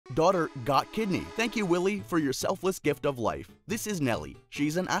Daughter got kidney. Thank you, Willie, for your selfless gift of life. This is Nellie.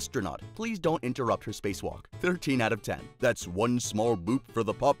 She's an astronaut. Please don't interrupt her spacewalk. 13 out of 10. That's one small boop for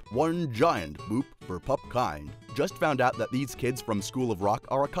the pup, one giant boop for pup kind. Just found out that these kids from School of Rock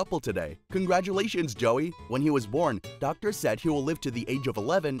are a couple today. Congratulations, Joey! When he was born, doctors said he will live to the age of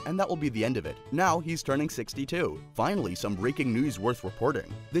 11 and that will be the end of it. Now he's turning 62. Finally, some breaking news worth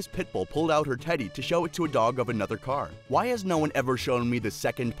reporting. This pit bull pulled out her teddy to show it to a dog of another car. Why has no one ever shown me the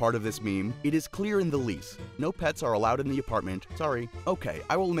second part of this meme? It is clear in the lease. No pets are allowed in the apartment. Sorry. Okay,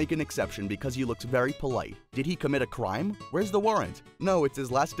 I will make an exception because he looks very polite. Did he commit a crime? Where's the warrant? No, it's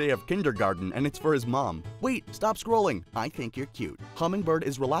his last day of kindergarten and it's for his mom. Wait, stop scrolling. I think you're cute. Hummingbird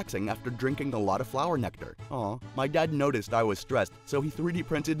is relaxing after drinking a lot of flower nectar. Aw, my dad noticed I was stressed, so he 3D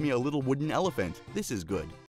printed me a little wooden elephant. This is good.